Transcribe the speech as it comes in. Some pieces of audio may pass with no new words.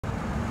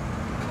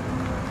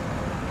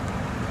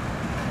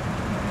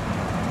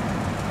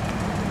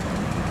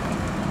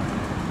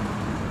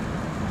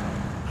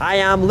Hi,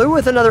 I'm Lou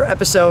with another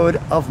episode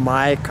of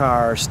My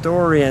Car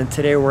Story, and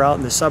today we're out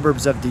in the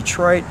suburbs of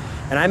Detroit,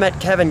 and I met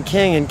Kevin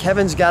King, and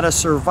Kevin's got a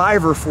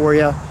Survivor for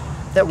you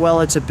that, well,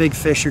 it's a big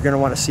fish. You're going to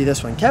want to see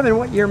this one. Kevin,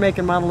 what year, make,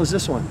 and model is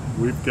this one?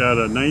 We've got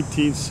a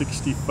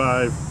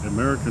 1965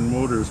 American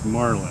Motors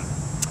Marlin.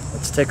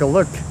 Let's take a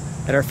look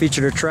at our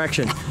featured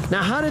attraction.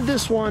 Now, how did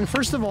this one,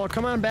 first of all,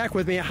 come on back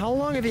with me, how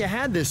long have you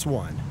had this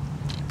one?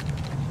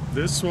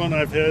 This one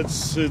I've had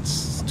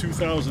since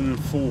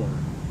 2004.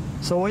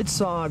 So it's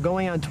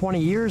going on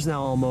 20 years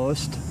now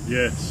almost.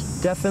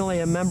 Yes. Definitely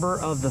a member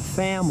of the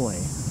family.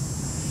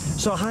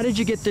 So how did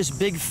you get this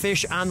big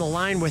fish on the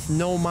line with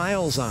no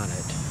miles on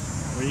it?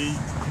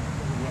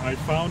 I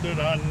found it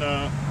on,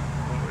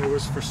 it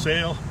was for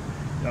sale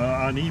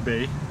on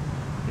eBay,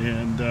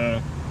 and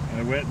I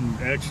went and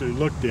actually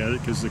looked at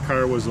it because the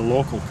car was a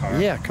local car.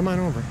 Yeah, come on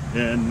over.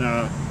 And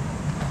I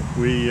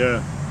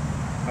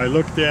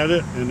looked at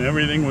it and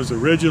everything was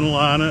original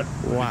on it.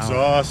 Wow.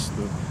 Exhaust,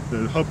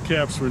 the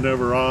hubcaps were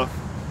never off,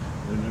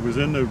 and it was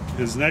in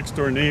his next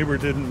door neighbor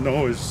didn't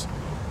know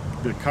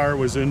the car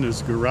was in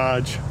his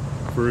garage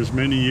for as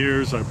many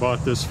years. I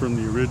bought this from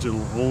the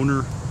original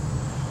owner,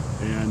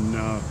 and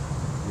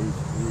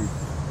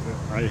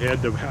I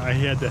had to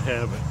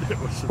have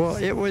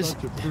it. It was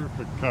such a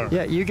perfect car.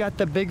 Yeah, you got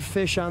the big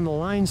fish on the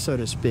line, so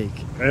to speak.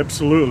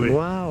 Absolutely.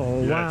 Wow,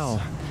 yes. Wow.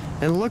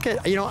 And look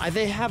at,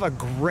 they have a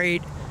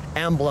great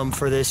emblem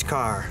for this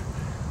car.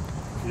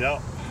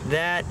 Yep.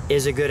 That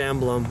is a good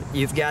emblem.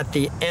 You've got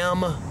the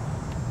M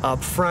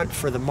up front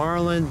for the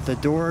Marlin, the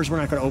doors. We're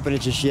not going to open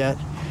it just yet.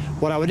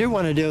 What I do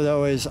want to do,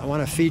 though, is I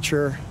want to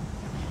feature,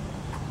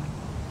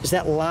 does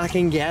that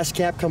locking gas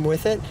cap come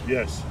with it?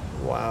 Yes.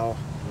 Wow.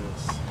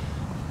 Yes.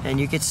 And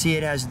you can see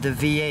it has the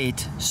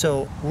V8.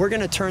 So we're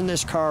going to turn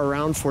this car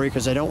around for you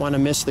because I don't want to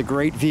miss the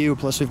great view.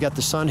 Plus we've got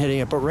the sun hitting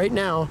it. But right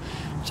now,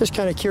 just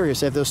kind of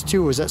curious, I have those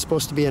two. Was that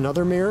supposed to be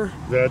another mirror?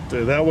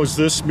 That was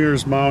this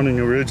mirror's mounting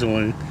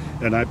originally,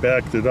 and I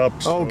backed it up.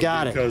 Oh,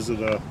 got it. Because of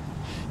the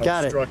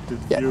obstructed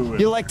view.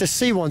 You like to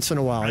see once in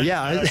a while,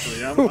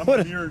 exactly. I'm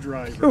a mirror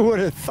driver. Who would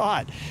have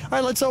thought? All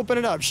right, let's open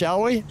it up,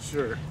 shall we?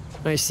 Sure.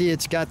 I see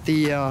it's got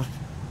the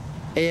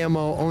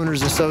AMO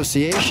Owners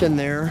Association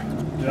there.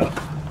 Yeah.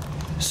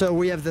 So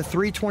we have the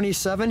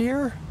 327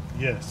 here?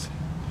 Yes.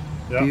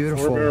 Yeah,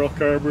 beautiful. 4-barrel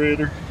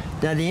carburetor.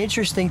 Now the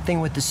interesting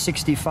thing with the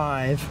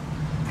 65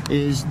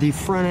 is the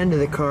front end of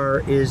the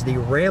car is the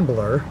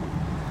Rambler,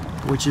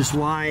 which is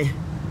why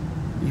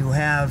you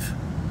have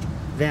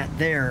that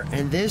there.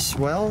 And this,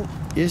 well,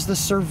 is the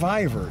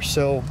Survivor.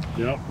 So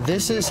yep.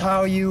 This is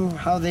how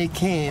they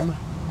came.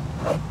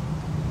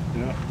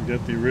 Yeah, you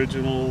got the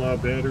original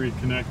battery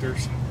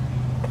connectors.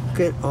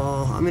 Good.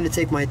 Oh, I'm going to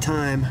take my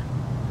time.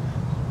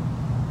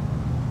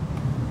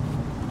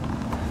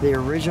 The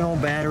original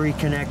battery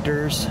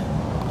connectors.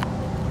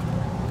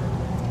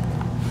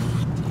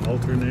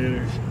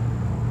 Alternators.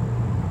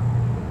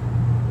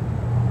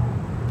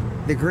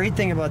 The great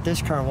thing about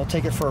this car, we'll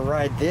take it for a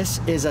ride, this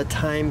is a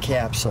time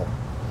capsule.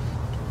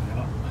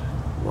 Yeah.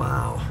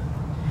 Wow.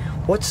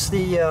 What's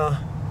the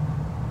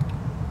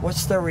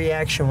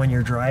reaction when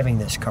you're driving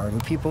this car? Do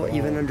people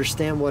even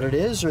understand what it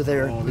is, or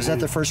is that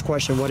the first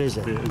question? What is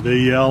it? They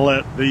yell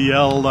out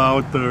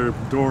the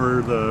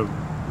door,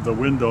 the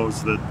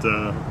windows that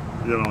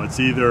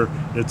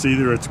it's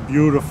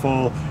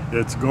beautiful,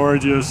 it's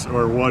gorgeous,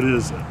 or what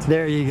is it?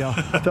 There you go.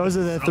 Those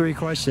are the three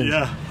questions.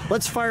 Yeah.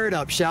 Let's fire it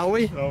up, shall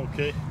we?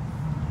 Okay.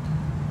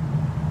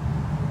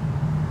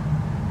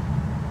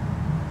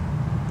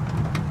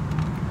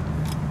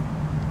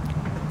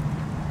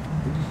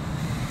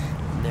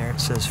 There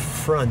it says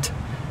front,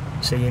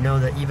 so you know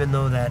that even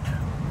though that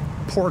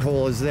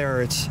porthole is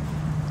there, it's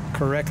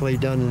correctly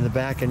done in the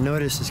back. And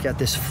notice it's got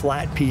this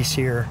flat piece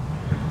here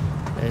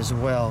as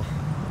well.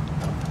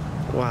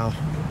 Wow.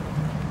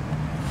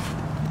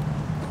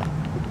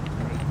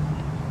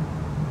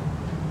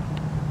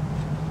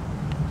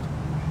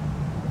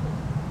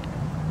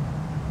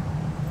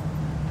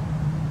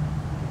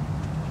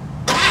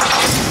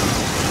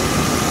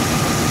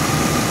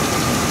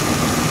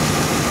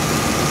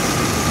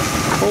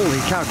 Holy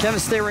cow. Kevin,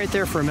 stay right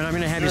there for a minute. I'm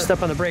going to have you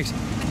step on the brakes.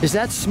 Is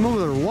that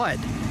smooth or what?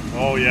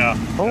 Oh, yeah.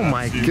 Oh,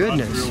 my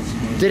goodness.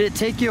 Did it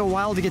take you a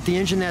while to get the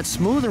engine that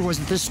smooth, or was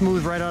it this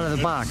smooth right out of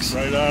the box?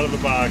 Right out of the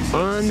box.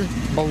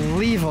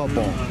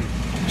 Unbelievable.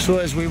 So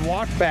as we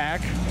walk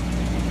back,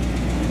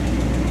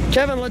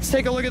 Kevin, let's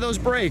take a look at those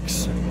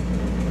brakes.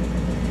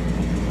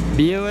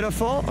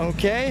 Beautiful.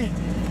 Okay.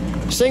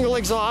 Single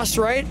exhaust,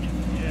 right?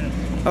 Yeah.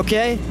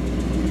 Okay.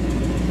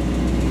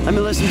 Let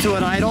me listen to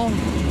it idle.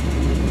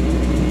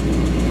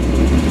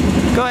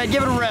 Go ahead,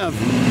 give it a rev.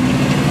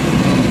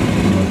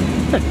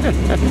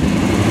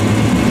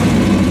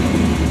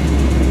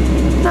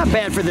 Not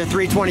bad for the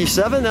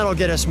 327. That'll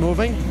get us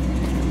moving.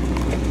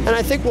 And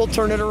I think we'll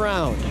turn it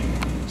around.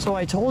 So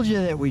I told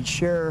you that we'd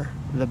share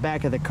the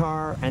back of the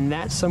car, and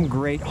that's some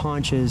great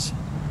haunches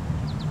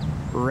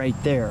right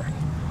there.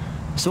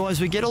 So as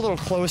we get a little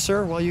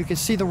closer, well, you can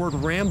see the word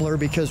Rambler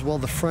because, well,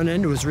 the front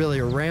end was really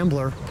a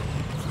Rambler.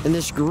 And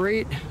this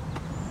great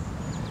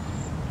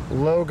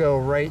logo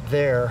right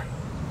there.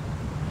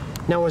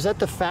 Now, was that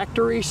the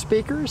factory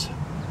speakers?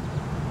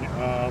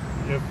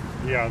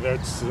 Yeah,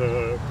 that's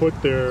put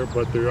there,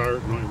 but there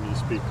aren't any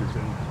speakers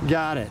in it.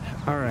 Got it.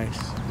 All right.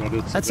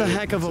 But That's a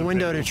heck of a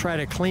window to try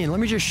to clean.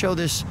 Let me just show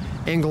this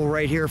angle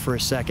right here for a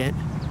second.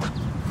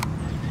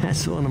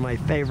 That's one of my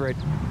favorite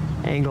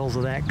angles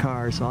of that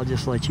car, so I'll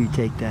just let you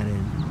take that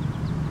in.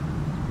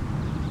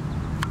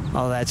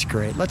 Oh, that's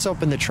great. Let's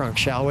open the trunk,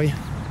 shall we?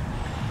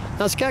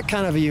 Now, it's got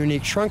kind of a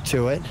unique trunk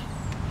to it,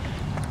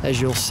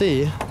 as you'll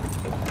see,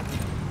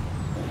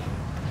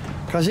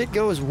 because it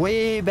goes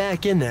way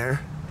back in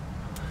there.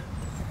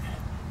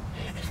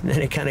 And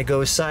then it kind of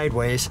goes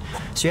sideways.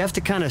 So you have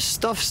to kind of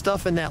stuff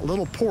stuff in that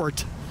little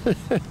port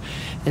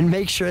and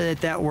make sure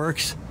that that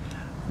works.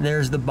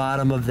 There's the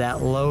bottom of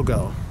that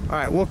logo. All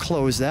right, we'll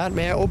close that.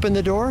 May I open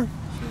the door?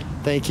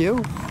 Thank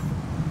you.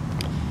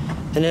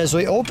 And as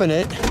we open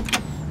it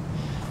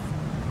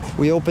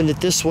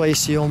this way,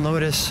 so you'll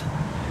notice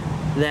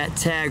that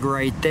tag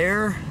right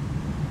there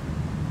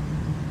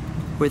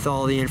with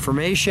all the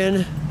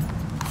information.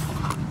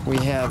 We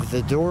have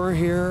the door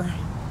here.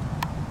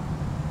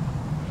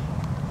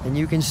 And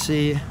you can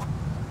see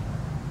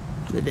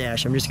the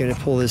dash. I'm just going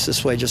to pull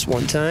this way just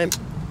one time.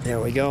 There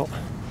we go.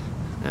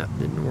 That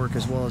didn't work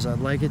as well as I'd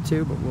like it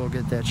to, but we'll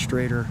get that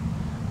straighter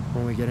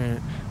when we get in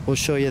it. We'll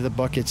show you the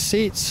bucket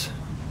seats.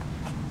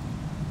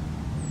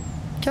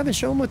 Kevin,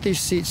 show them what these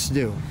seats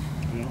do.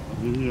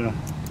 Yeah,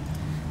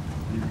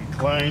 you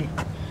recline.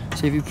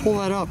 See, if you pull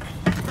that up,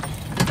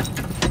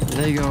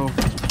 they go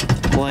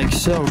like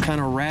so,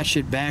 kind of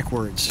ratchet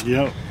backwards.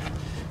 Yep.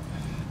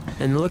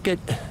 And look at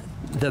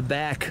the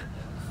back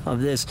of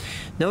this.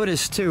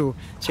 Notice too,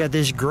 it's got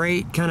this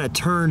great kind of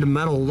turned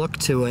metal look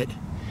to it.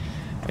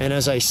 And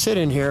as I sit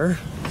in here,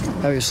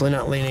 obviously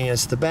not leaning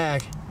against the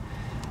back,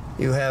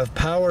 you have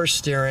power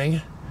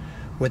steering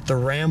with the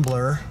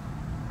Rambler.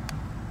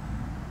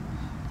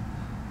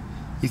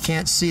 You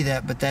can't see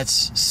that, but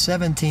that's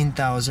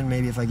 17,000,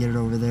 maybe if I get it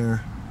over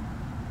there.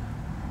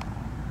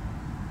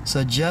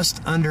 So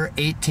just under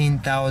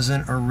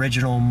 18,000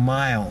 original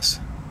miles.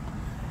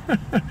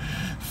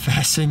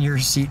 Fasten your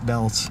seat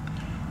belts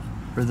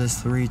for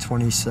this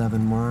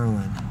 327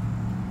 Marlin.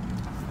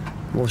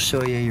 We'll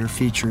show you your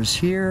features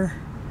here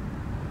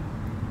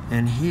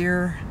and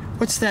here.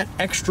 What's that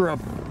extra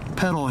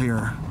pedal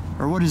here?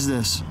 Or what is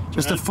this?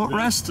 Just a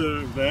footrest?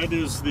 That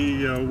is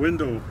the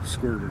window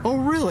squirter. Oh,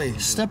 really?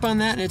 Step on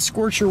that and it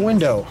squirts your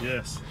window.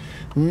 Yes.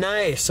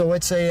 Nice. So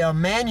it's a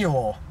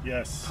manual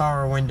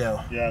power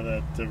window.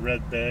 Yeah, the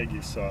red bag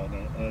you saw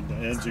in the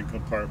engine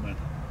compartment.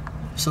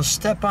 So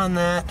step on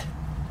that.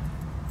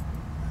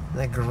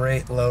 The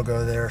great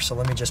logo there. So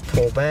let me just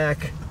pull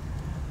back.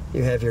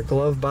 You have your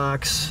glove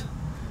box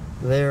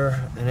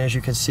there, and as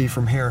you can see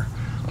from here,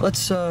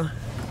 let's oh,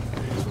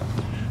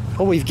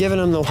 we've given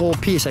them the whole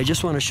piece. I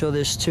just want to show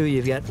this too.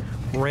 You've got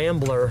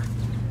Rambler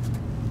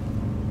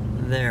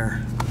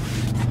there.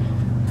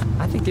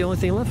 I think the only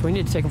thing left, we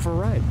need to take them for a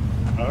ride.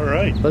 All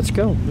right, let's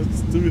go.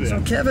 Let's do that.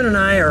 So Kevin and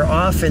I are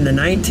off in the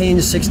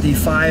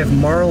 1965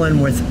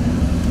 Marlin with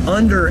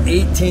under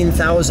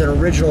 18,000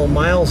 original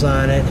miles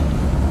on it.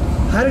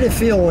 How did it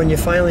feel when you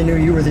finally knew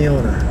you were the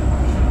owner?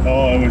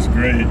 Oh, it was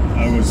great.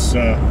 I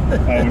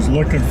was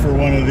looking for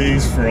one of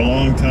these for a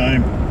long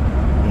time,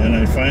 and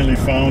I finally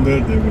found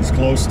it. It was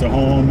close to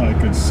home. I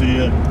could see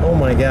it. Oh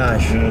my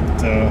gosh! You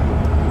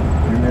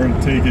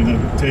weren't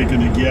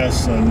taking a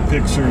guess on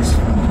pictures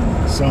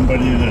from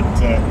somebody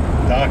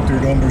that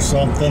doctored them or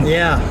something.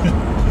 Yeah.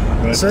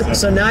 But,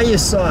 so now you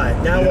saw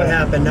it. Now what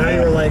happened? Now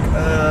you were like,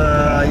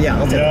 yeah,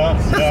 I'll take it.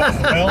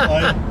 Yeah.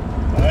 Well,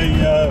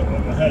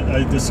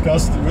 I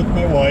discussed it with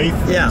my wife.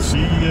 Yeah.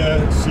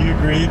 And she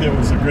agreed. It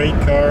was a great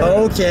car.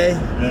 Okay.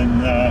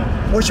 And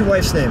what's your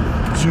wife's name?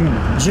 June.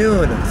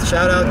 June.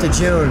 Shout out to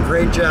June.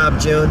 Great job,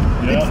 June.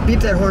 Yeah. Beep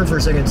that horn for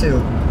a second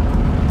too.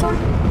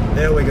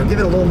 There we go. Give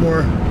it a little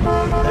more.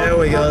 There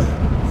we go.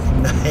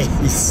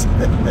 Nice.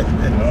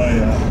 Oh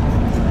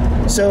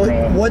yeah.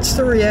 So, what's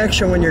the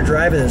reaction when you're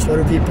driving this? What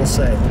do people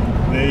say?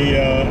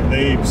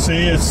 They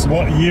say it's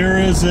what year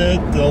is it?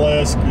 They'll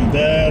ask you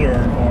that,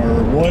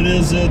 or what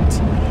is it?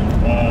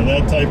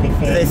 That type of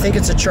thing. They think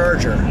it's a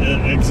Charger.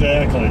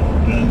 Exactly.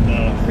 And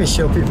let me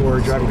show people where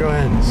we're driving. Go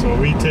ahead. So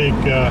we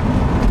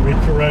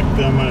correct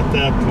them at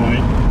that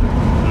point.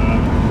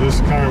 This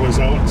car was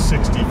out in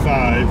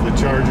 65. The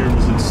Charger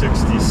was in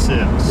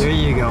 66. There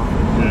you go.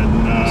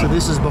 And so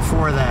this is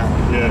before that.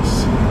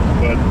 Yes,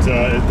 but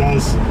it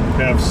does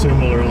have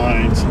similar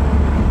lines.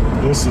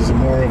 This is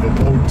more of a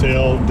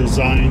boat-tail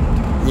design.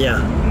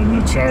 Yeah.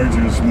 And the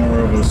Charger is more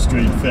of a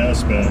straight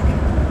fastback.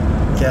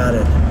 Got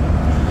it.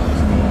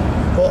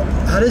 Well,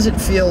 how does it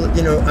feel?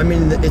 You know, I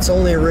mean, it's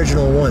only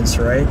original once,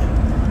 right?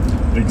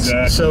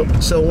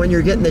 Exactly. So when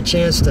you're getting the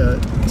chance to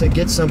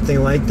get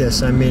something like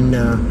this, I mean,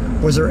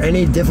 was there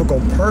any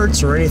difficult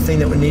parts or anything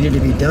that needed to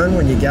be done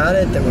when you got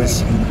it that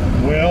was?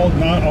 Well,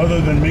 not other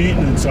than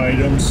maintenance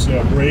items,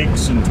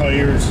 brakes and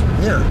tires.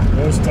 Yeah.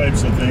 Those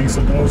types of things,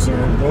 and those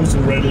are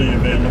readily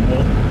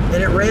available.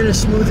 And it ran as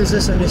smooth as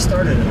this when you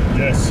started it.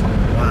 Yes.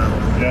 Wow.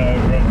 Yeah,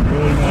 it ran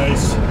really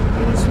nice.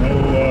 There was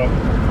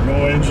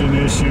no engine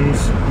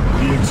issues.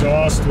 The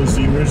exhaust was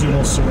the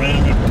original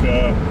ceramic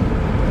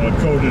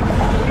coated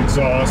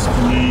exhaust.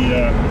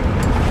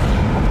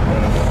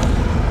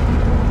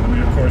 We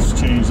of course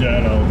changed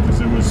that out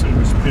because it was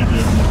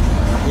pitted.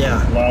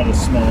 Yeah. A lot of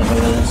small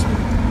holes.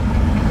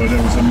 But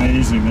it was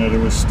amazing that it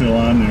was still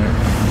on there.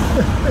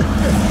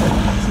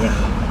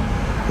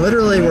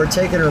 Literally, we're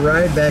taking a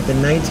ride back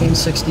in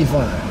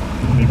 1965.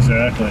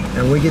 Exactly.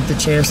 And we get the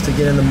chance to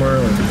get in the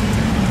Marlin.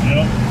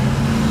 Yep.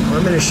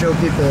 I'm going to show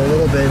people a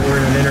little bit. We're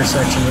in an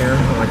intersection here.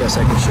 Well, I guess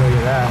I can show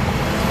you that.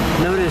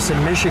 Notice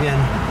in Michigan,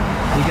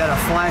 you got a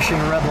flashing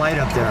red light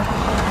up there.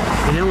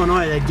 In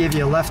Illinois, they'd give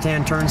you a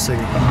left-hand turn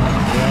signal.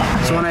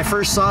 Yeah, so when I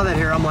first saw that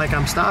here, I'm like,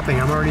 I'm stopping.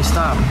 I'm already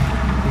stopped.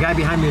 The guy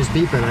behind me was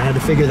beeping. I had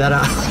to figure that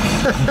out.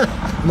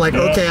 I'm like,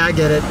 okay, I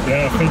get it.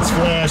 Yeah, if it's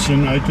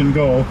flashing, I can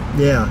go.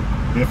 Yeah.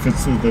 If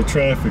it's the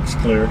traffic's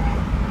clear.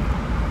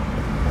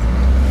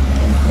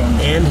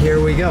 And here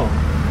we go.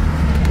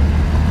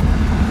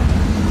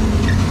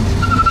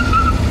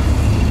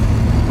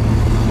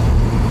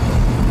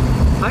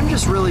 I'm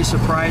just really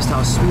surprised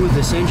how smooth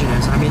this engine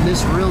is. I mean,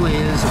 this really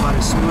is about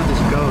as smooth as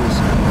it goes.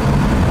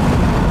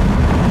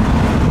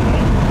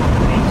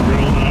 Runs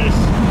real nice.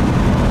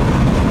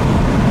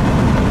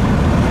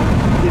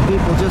 Give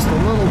people just a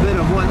little bit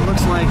of what it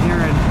looks like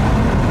here in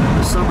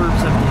the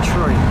suburbs of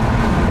Detroit.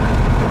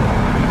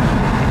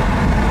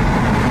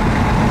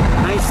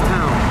 Nice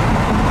town.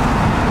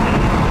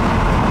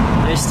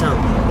 Nice town.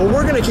 Well,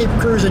 we're going to keep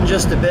cruising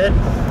just a bit.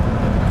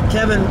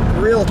 Kevin,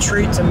 real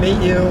treat to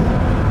meet you.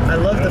 I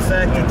love the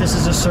fact that this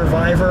is a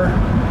Survivor.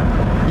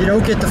 You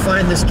don't get to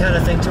find this kind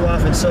of thing too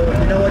often. So,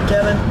 you know what,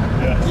 Kevin?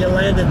 Yeah. You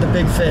landed the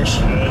big fish.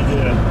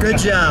 Yeah. Good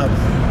job.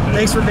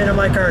 Thanks for being on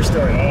My Car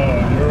Story.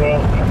 Oh, you're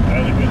welcome. I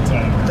had a good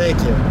time.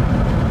 Thank you.